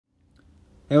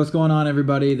Hey, what's going on,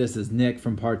 everybody? This is Nick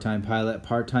from Part-Time Pilot.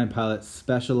 Part-Time Pilot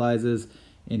specializes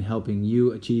in helping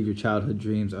you achieve your childhood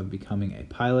dreams of becoming a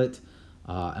pilot,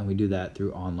 and we do that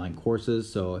through online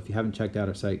courses. So if you haven't checked out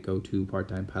our site, go to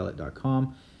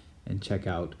parttimepilot.com and check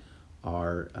out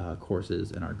our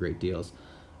courses and our great deals.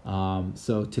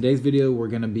 So today's video is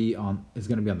going to be on the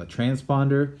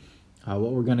transponder.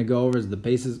 What we're going to go over is the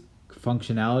basic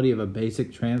functionality of a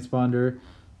basic transponder.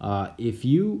 If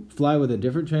you fly with a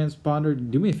different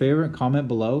transponder, do me a favor and comment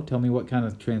below. Tell me what kind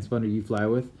of transponder you fly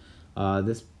with.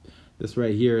 This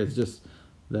right here is just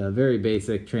the very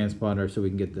basic transponder, so we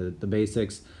can get the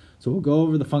basics. So we'll go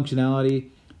over the functionality,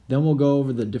 then we'll go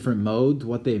over the different modes,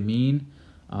 what they mean,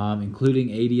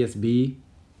 including ADS-B.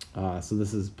 So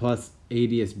this is plus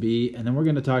ADS-B, and then we're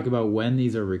going to talk about when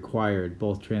these are required,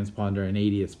 both transponder and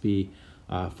ADS-B,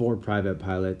 for private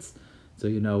pilots. So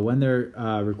you know when they're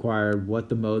required, what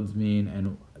the modes mean,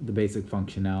 and the basic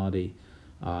functionality.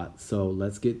 So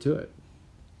let's get to it.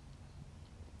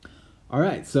 All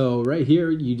right, so right here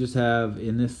you just have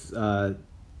in this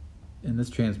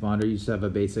transponder, you just have a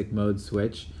basic mode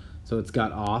switch. So it's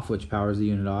got off, which powers the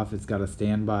unit off. It's got a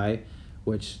standby,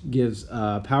 which gives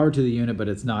power to the unit, but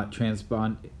it's not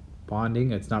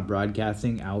transponding. It's not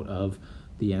broadcasting out of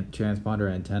the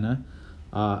transponder antenna.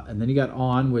 And then you got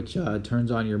on, which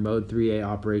turns on your mode 3A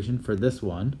operation for this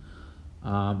one.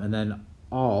 And then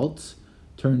alt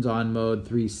turns on mode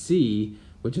 3C,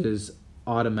 which is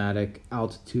automatic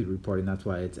altitude reporting. That's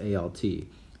why it's ALT.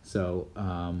 So,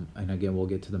 and again, we'll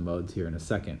get to the modes here in a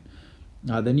second.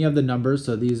 Then you have the numbers.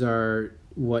 So these are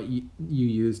what you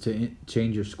use to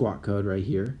change your squawk code right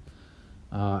here.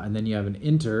 And then you have an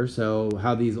enter. So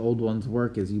how these old ones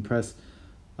work is you press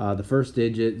the first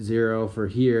digit 0 for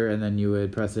here, and then you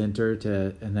would press enter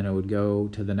and then it would go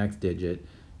to the next digit,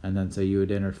 and then so you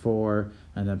would enter 4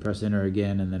 and then press enter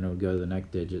again, and then it would go to the next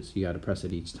digit. So you got to press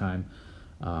it each time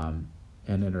and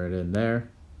enter it in there.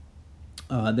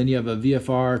 Then you have a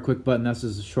VFR quick button. That's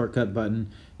just a shortcut button.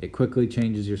 It quickly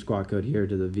changes your squawk code here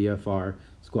to the VFR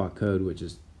squawk code, which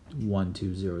is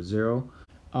 1200.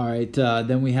 All right,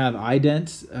 then we have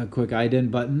ident, a quick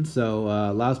ident button. So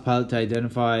allows pilot to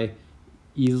identify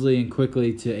easily and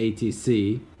quickly to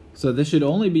ATC. So this should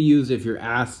only be used if you're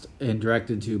asked and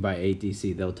directed to by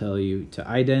ATC. They'll tell you to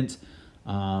ident,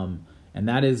 and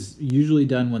that is usually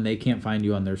done when they can't find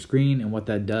you on their screen. And what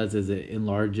that does is it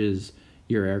enlarges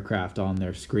your aircraft on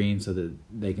their screen so that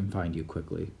they can find you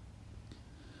quickly.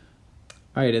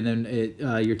 All right, and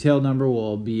then your tail number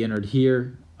will be entered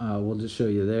here. We'll just show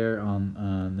you there.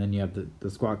 Then you have the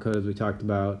squawk code as we talked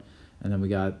about. And then we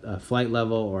got a flight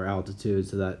level or altitude,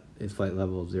 so that is flight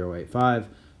level of 085,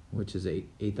 which is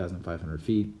 8,500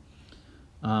 feet.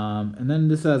 And then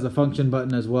this has a function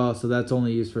button as well, so that's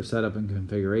only used for setup and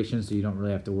configuration, so you don't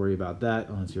really have to worry about that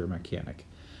unless you're a mechanic.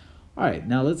 All right,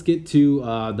 now let's get to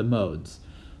the modes.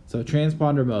 So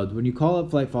transponder modes. When you call up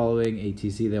flight following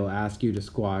ATC, they will ask you to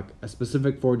squawk a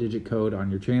specific 4-digit code on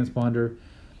your transponder.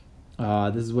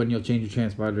 This is when you'll change your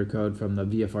transponder code from the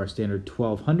VFR standard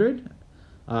 1200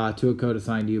 to a code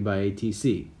assigned to you by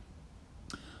ATC.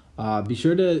 Be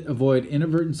sure to avoid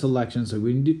inadvertent selection. So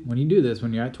when you do this,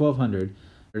 when you're at 1200,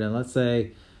 and let's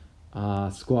say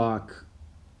squawk,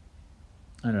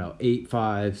 I don't know,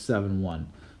 8571.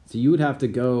 So you would have to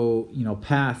go,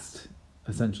 past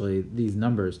essentially these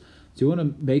numbers. So you want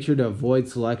to make sure to avoid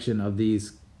selection of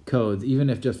these codes, even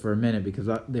if just for a minute, because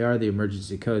they are the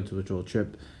emergency codes, which will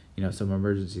trip, some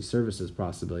emergency services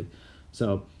possibly.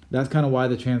 So that's kind of why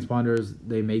the transponders,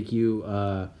 they make you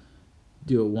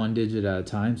do it 1 digit at a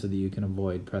time so that you can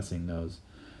avoid pressing those.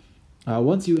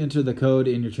 Once you enter the code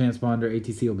in your transponder,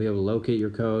 ATC will be able to locate your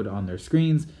code on their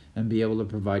screens and be able to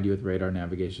provide you with radar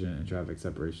navigation and traffic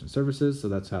separation services. So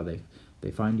that's how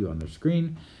they find you on their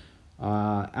screen.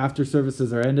 After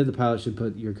services are ended, the pilot should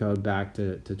put your code back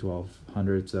to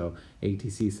 1200. So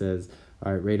ATC says,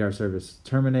 all right, radar service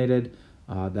terminated.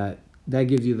 That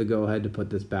gives you the go-ahead to put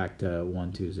this back to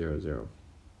 1200.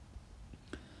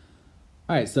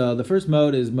 All right, so the first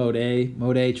mode is mode A.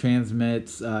 Mode A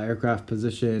transmits aircraft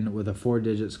position with a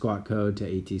 4-digit squawk code to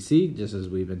ATC, just as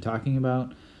we've been talking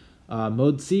about.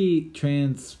 Mode C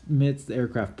transmits the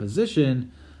aircraft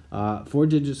position,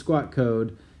 4-digit squawk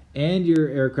code, and your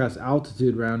aircraft's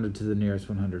altitude rounded to the nearest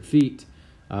 100 feet.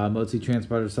 Mode C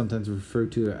transponders are sometimes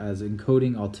referred to as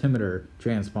encoding altimeter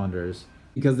transponders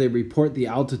because they report the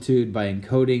altitude by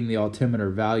encoding the altimeter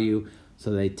value.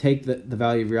 So they take the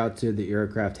value of your altitude that your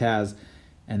aircraft has,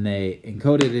 and they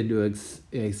encode it into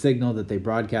a signal that they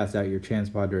broadcast out your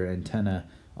transponder antenna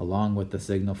along with the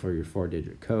signal for your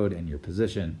 4-digit code and your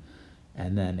position.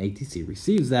 and then ATC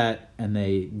receives that, and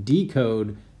they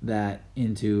decode that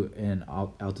into an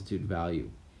altitude value.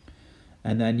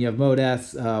 And then you have Mode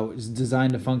S, which is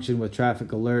designed to function with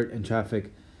traffic alert and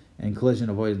traffic and collision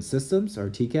avoidance systems, or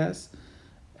TCAS,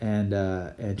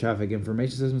 and traffic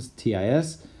information systems,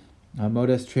 TIS. Mode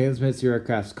S transmits your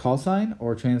aircraft's call sign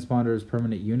or transponder's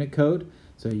permanent unit code,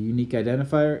 so a unique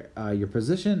identifier, your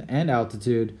position and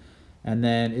altitude, and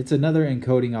then it's another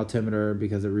encoding altimeter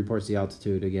because it reports the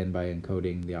altitude again by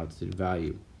encoding the altitude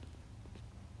value.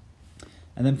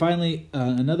 And then finally,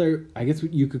 another, I guess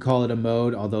you could call it a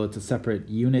mode, although it's a separate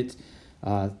unit.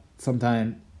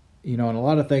 Sometimes, you know, and a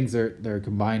lot of things they're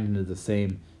combined into the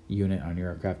same unit on your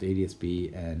aircraft,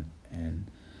 ADS-B and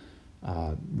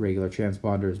regular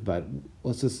transponders, but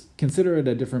let's just consider it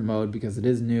a different mode because it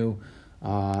is new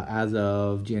as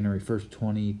of January 1st,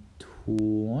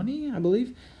 2020, I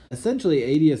believe.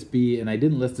 Essentially, ADS-B, and I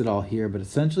didn't list it all here, but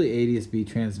essentially ADS-B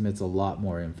transmits a lot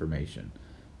more information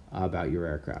about your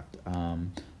aircraft.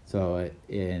 So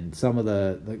in some of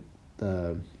the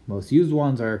most used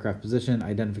ones are aircraft position,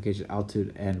 identification,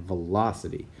 altitude, and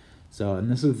velocity. So,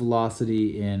 and this is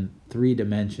velocity in 3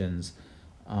 dimensions,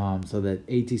 so that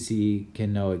ATC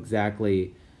can know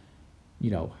exactly, you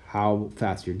know, how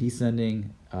fast you're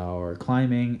descending or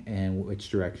climbing and which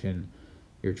direction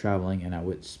you're traveling and at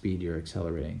which speed you're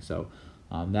accelerating. So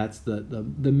that's the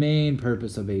main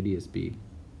purpose of ADS-B.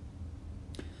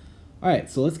 All right,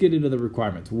 so let's get into the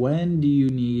requirements. When do you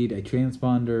need a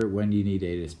transponder? When do you need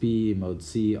ADS-B, Mode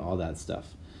C, all that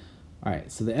stuff? All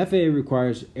right, so the FAA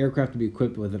requires aircraft to be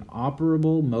equipped with an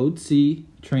operable Mode C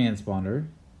transponder.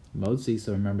 Mode C,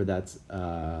 so remember that's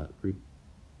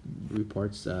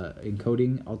reports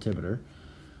encoding altimeter,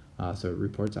 so it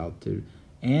reports altitude,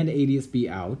 and ADS-B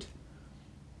out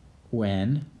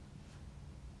when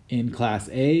in Class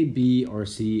A, B, or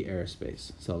C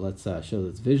airspace. So let's show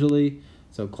this visually.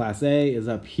 So Class A is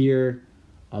up here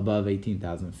above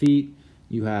 18,000 feet.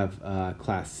 You have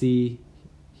Class C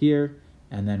here,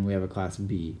 and then we have a Class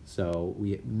B. So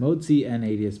we Mode C and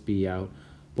ADS-B out,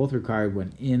 both required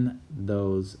when in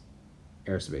those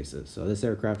airspaces. So this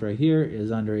aircraft right here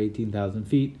is under 18,000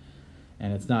 feet,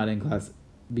 and it's not in Class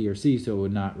B or C, so it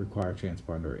would not require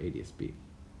transponder or ADS-B.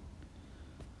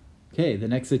 Okay, the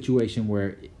next situation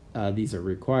where these are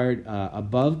required,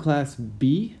 above Class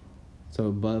B, so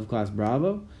above Class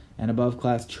Bravo, and above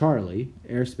Class Charlie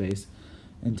airspace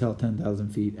until 10,000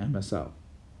 feet MSL.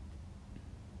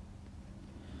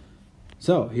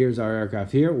 So here's our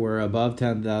aircraft here. We're above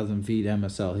 10,000 feet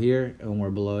MSL here, and we're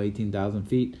below 18,000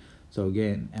 feet. So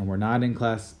again, and we're not in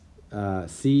Class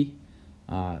C,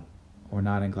 we're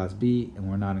not in Class B, and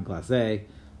we're not in Class A.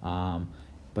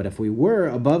 But if we were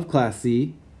above Class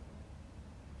C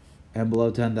and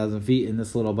below 10,000 feet in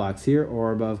this little box here,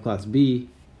 or above Class B,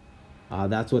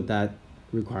 that's what that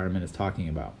requirement is talking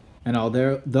about. And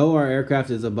though our aircraft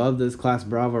is above this Class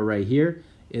Bravo right here,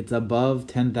 it's above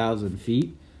 10,000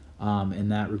 feet,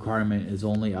 and that requirement is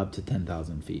only up to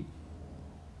 10,000 feet.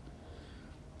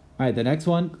 All right, the next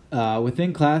one,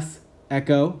 within Class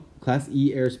Echo, Class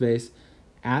E airspace,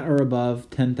 at or above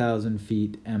 10,000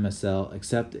 feet MSL,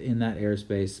 except in that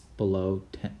airspace below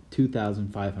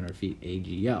 2,500 feet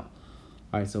AGL.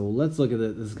 All right, so let's look at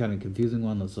it. This is kind of a confusing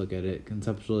one. Let's look at it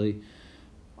conceptually.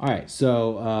 All right,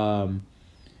 so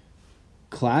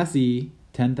Class E,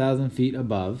 10,000 feet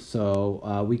above.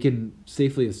 So we can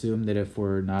safely assume that if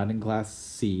we're not in Class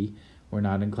C, we're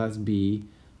not in Class B,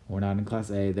 we're not in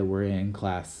Class A, that we're in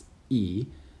Class E.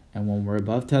 And when we're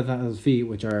above 10,000 feet,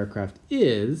 which our aircraft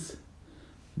is,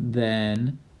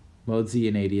 then Mode C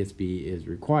and ADS-B is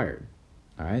required.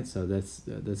 All right, so this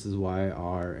is why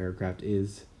our aircraft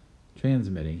is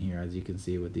transmitting here, as you can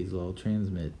see with these little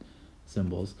transmit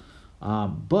symbols.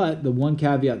 But the one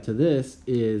caveat to this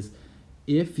is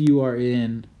if you are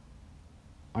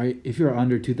if you're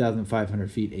under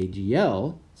 2,500 feet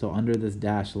AGL, so under this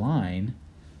dashed line,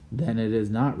 then it is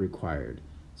not required.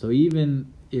 So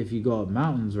even if you go up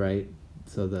mountains, right,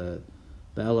 so the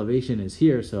elevation is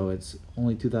here, so it's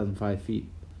only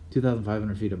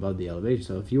 2,500 feet above the elevation.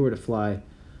 So if you were to fly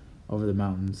over the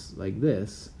mountains like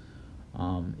this,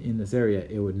 in this area,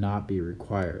 it would not be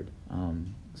required.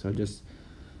 So just,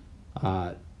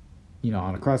 you know,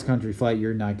 on a cross-country flight,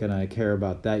 you're not going to care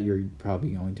about that. You're probably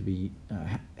going to be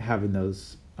having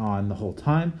those on the whole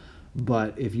time.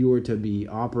 But if you were to be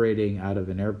operating out of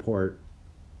an airport,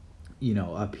 you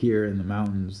know, up here in the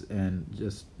mountains and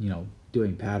just, you know,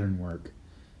 doing pattern work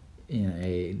in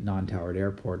a non-towered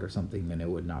airport or something, then it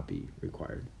would not be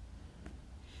required.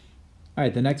 All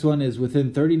right, the next one is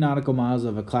within 30 nautical miles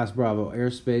of a Class Bravo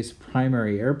airspace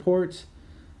primary airport.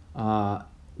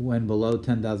 when below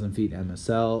 10,000 feet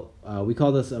MSL. We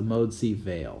call this a Mode C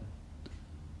veil.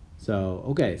 So,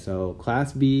 okay, so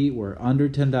Class B, we're under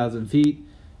 10,000 feet,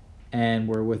 and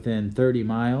we're within 30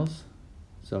 miles.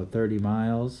 So 30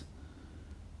 miles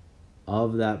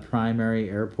of that primary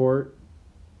airport.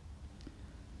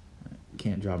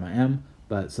 Can't draw my M,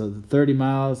 but so the 30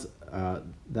 miles,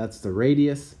 that's the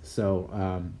radius.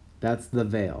 So that's the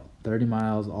veil, 30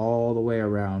 miles all the way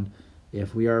around.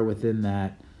 If we are within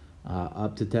that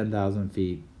up to 10,000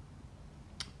 feet,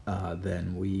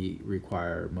 then we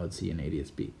require Mode C and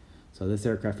ADS-B. So this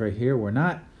aircraft right here, we're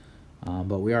not,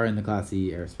 but we are in the Class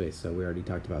E airspace, so we already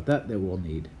talked about that we'll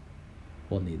need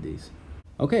these.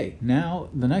 Okay, now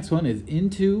the next one is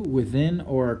into, within,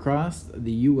 or across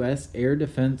the U.S. Air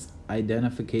Defense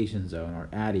Identification Zone, or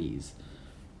ADIZ.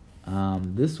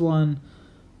 This one,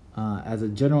 as a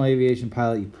general aviation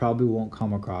pilot, you probably won't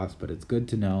come across, but it's good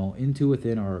to know, into,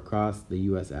 within, or across the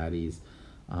U.S. ADIZ.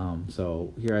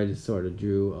 So here I just sort of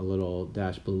drew a little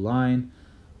dashed blue line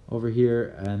over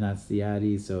here, and that's the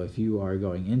ADIZ. So if you are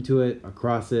going into it,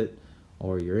 across it,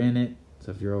 or you're in it,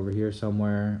 so if you're over here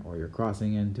somewhere, or you're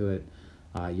crossing into it,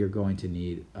 you're going to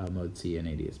need Mode C and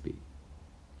ADS-B.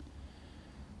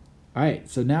 Alright,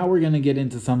 so now we're going to get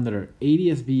into some that are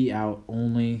ADS-B out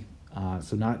only,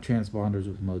 so not transponders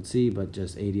with Mode C, but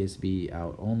just ADS-B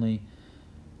out only.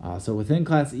 So within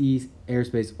Class E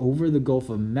airspace over the Gulf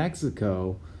of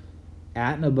Mexico,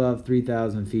 at and above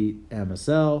 3,000 feet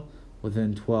MSL,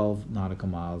 within 12 nautical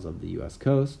miles of the U.S.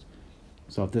 coast.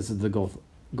 So if this is the Gulf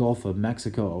of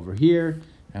Mexico over here,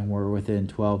 and we're within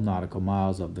 12 nautical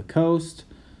miles of the coast,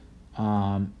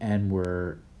 and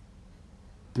we're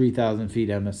 3,000 feet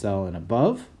MSL and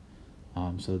above,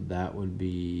 so that would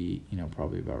be,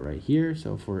 probably about right here.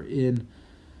 So if we're in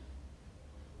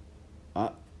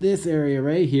this area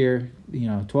right here,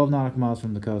 12 nautical miles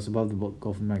from the coast, above the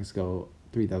Gulf of Mexico,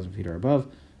 3,000 feet or above,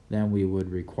 then we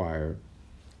would require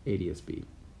ADS-B.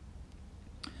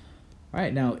 All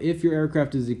right, now if your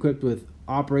aircraft is equipped with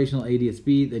operational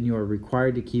ADS-B, then you are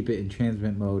required to keep it in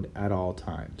transmit mode at all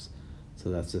times. So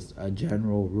that's just a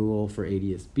general rule for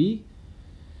ADS-B.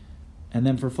 And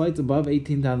then for flights above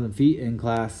 18,000 feet in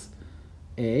Class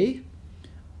A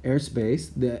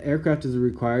airspace, the aircraft is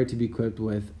required to be equipped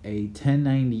with a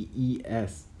 1090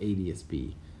 ES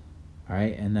ADS-B. All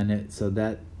right, and then so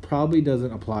that probably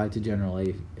doesn't apply to general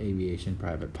aviation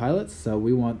private pilots. So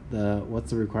we want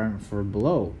what's the requirement for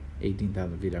below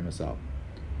 18,000 feet MSL?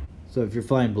 So if you're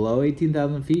flying below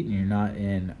 18,000 feet and you're not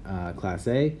in Class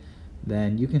A,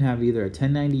 then you can have either a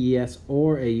 1090 ES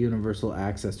or a Universal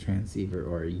Access Transceiver,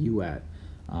 or a UAT.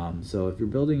 So if you're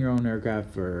building your own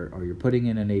aircraft or you're putting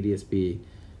in an ADS-B,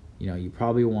 you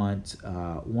probably want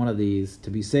one of these. To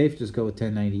be safe, just go with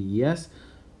 1090 ES.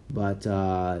 But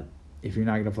if you're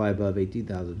not going to fly above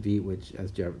 18,000 feet, which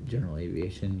as general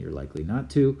aviation you're likely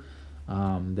not to,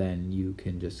 then you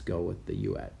can just go with the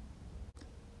UAT.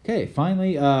 Okay,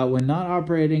 finally, when not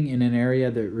operating in an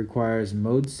area that requires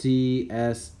Mode C,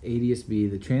 S, ADS-B,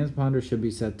 the transponder should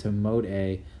be set to Mode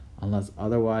A unless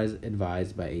otherwise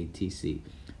advised by ATC.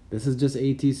 This is just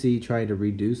ATC trying to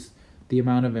reduce the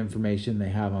amount of information they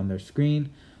have on their screen,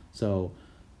 so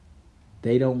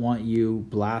they don't want you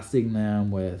blasting them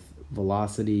with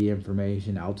velocity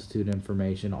information, altitude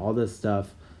information, all this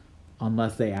stuff,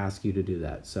 unless they ask you to do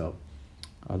that. So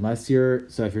if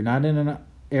you're not in an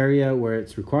area where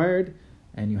it's required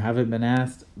and you haven't been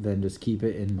asked, then just keep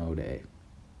it in Mode A.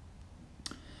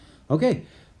 Okay,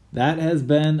 that has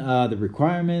been the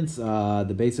requirements,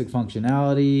 the basic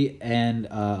functionality, and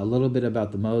a little bit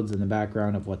about the modes and the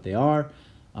background of what they are.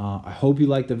 I hope you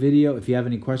liked the video. If you have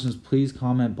any questions, please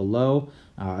comment below,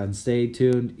 and stay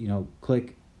tuned.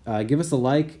 Give us a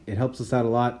like, it helps us out a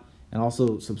lot, and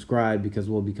also subscribe because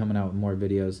we'll be coming out with more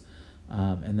videos.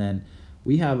 And then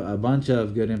we have a bunch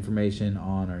of good information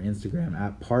on our Instagram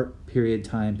at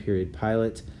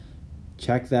part.time.pilot.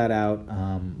 Check that out.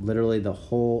 Literally the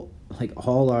whole,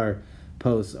 all our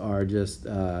posts are just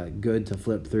good to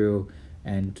flip through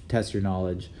and test your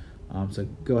knowledge. So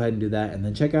go ahead and do that. And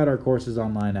then check out our courses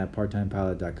online at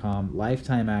parttimepilot.com.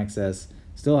 Lifetime access.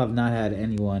 Still have not had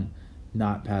anyone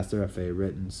not pass their FAA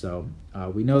written. So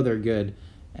we know they're good.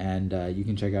 And you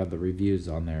can check out the reviews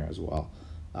on there as well.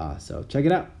 So check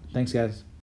it out. Thanks, guys.